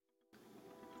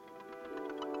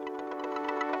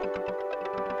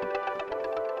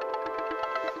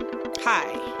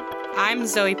Hi, I'm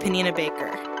Zoe Panina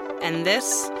Baker, and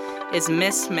this is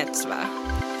Miss Mitzvah.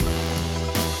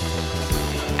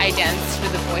 I danced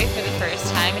with a boy for the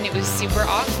first time, and it was super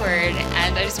awkward,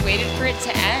 and I just waited for it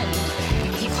to end.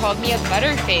 He called me a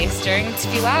butterface during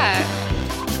tefillah.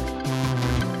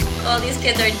 All these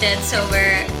kids are dead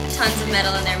sober, tons of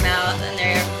metal in their mouth, and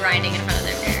they're grinding in front of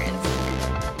their parents.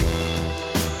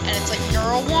 And it's like, you're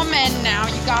a woman now,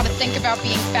 you gotta think about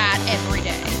being fat every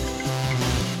day.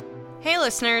 Hey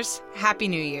listeners, Happy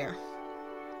New Year.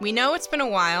 We know it's been a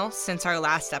while since our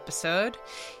last episode,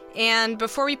 and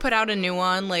before we put out a new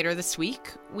one later this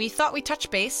week, we thought we'd touch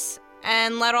base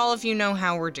and let all of you know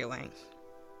how we're doing.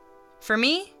 For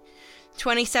me,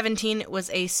 2017 was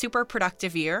a super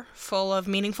productive year full of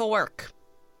meaningful work.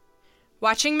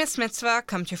 Watching Miss Mitzvah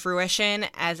come to fruition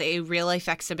as a real-life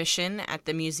exhibition at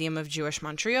the Museum of Jewish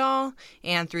Montreal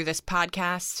and through this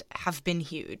podcast have been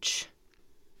huge.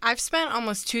 I've spent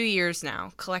almost 2 years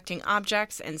now collecting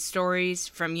objects and stories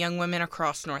from young women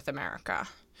across North America,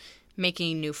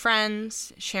 making new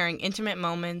friends, sharing intimate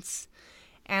moments,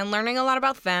 and learning a lot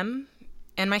about them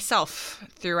and myself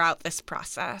throughout this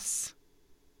process.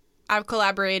 I've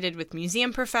collaborated with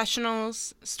museum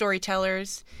professionals,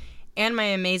 storytellers, and my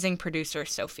amazing producer,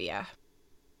 Sophia.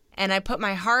 And I put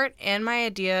my heart and my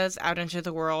ideas out into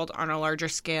the world on a larger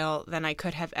scale than I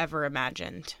could have ever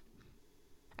imagined.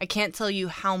 I can't tell you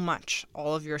how much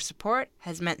all of your support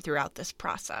has meant throughout this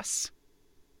process.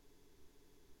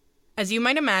 As you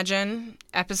might imagine,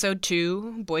 episode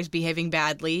 2, Boys Behaving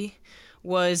Badly,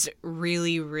 was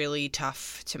really, really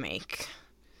tough to make.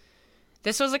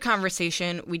 This was a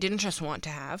conversation we didn't just want to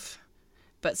have,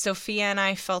 but Sophia and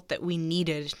I felt that we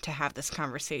needed to have this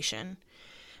conversation,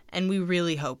 and we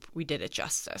really hope we did it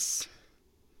justice.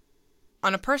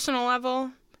 On a personal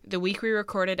level, the week we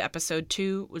recorded episode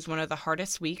 2 was one of the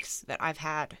hardest weeks that I've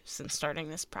had since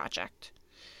starting this project.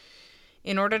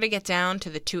 In order to get down to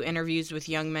the 2 interviews with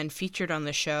young men featured on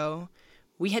the show,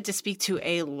 we had to speak to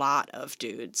a lot of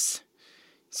dudes.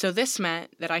 So this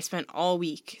meant that I spent all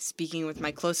week speaking with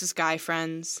my closest guy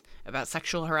friends about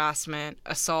sexual harassment,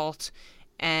 assault,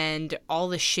 and all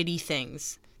the shitty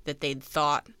things that they'd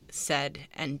thought, said,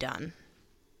 and done.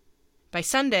 By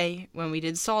Sunday, when we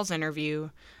did Saul's interview,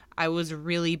 I was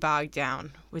really bogged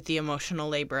down with the emotional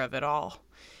labor of it all,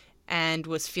 and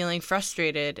was feeling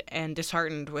frustrated and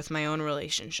disheartened with my own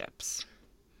relationships.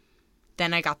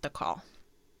 Then I got the call.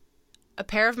 A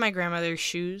pair of my grandmother's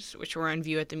shoes, which were on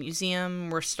view at the museum,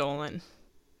 were stolen.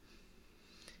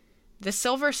 The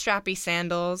silver strappy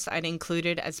sandals I'd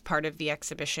included as part of the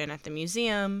exhibition at the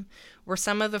museum were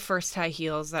some of the first high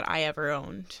heels that I ever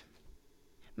owned.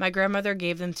 My grandmother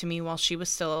gave them to me while she was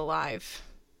still alive.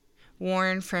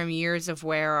 Worn from years of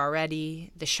wear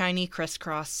already, the shiny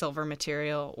crisscross silver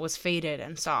material was faded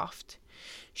and soft,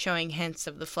 showing hints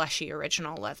of the fleshy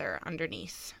original leather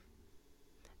underneath.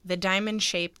 The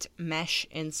diamond-shaped mesh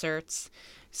inserts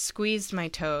squeezed my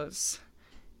toes,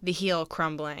 the heel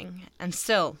crumbling, and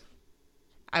still,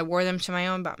 I wore them to my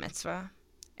own bat mitzvah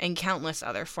and countless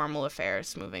other formal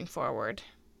affairs moving forward.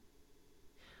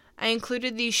 I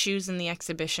included these shoes in the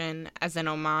exhibition as an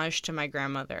homage to my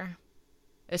grandmother,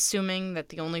 assuming that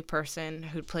the only person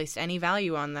who'd placed any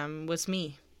value on them was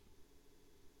me.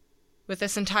 With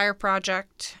this entire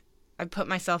project, I put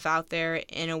myself out there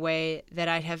in a way that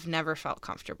I have never felt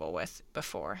comfortable with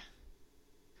before.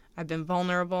 I've been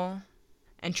vulnerable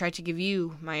and tried to give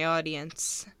you, my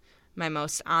audience, my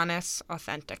most honest,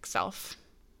 authentic self.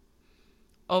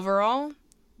 Overall,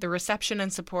 the reception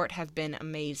and support have been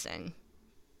amazing.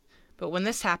 But when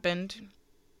this happened,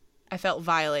 I felt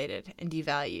violated and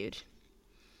devalued.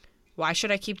 Why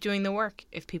should I keep doing the work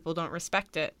if people don't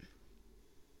respect it?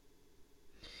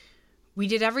 We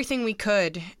did everything we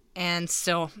could, and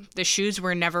still, the shoes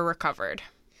were never recovered.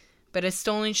 But as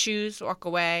stolen shoes walk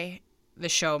away, the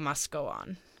show must go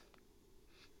on.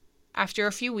 After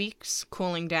a few weeks,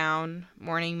 cooling down,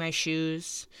 mourning my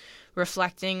shoes,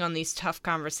 reflecting on these tough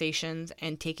conversations,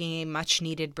 and taking a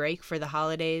much-needed break for the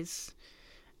holidays,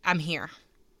 I'm here,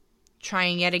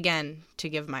 trying yet again to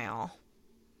give my all.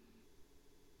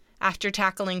 After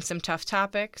tackling some tough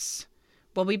topics,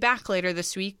 we'll be back later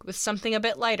this week with something a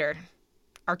bit lighter,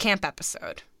 our camp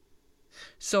episode.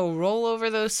 So roll over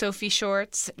those Sophie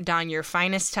shorts, don your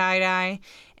finest tie-dye,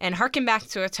 and harken back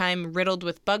to a time riddled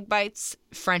with bug bites,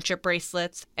 friendship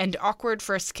bracelets, and awkward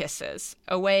first kisses,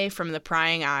 away from the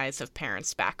prying eyes of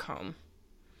parents back home.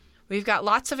 We've got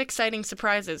lots of exciting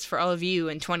surprises for all of you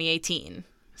in 2018,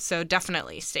 so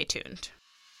definitely stay tuned.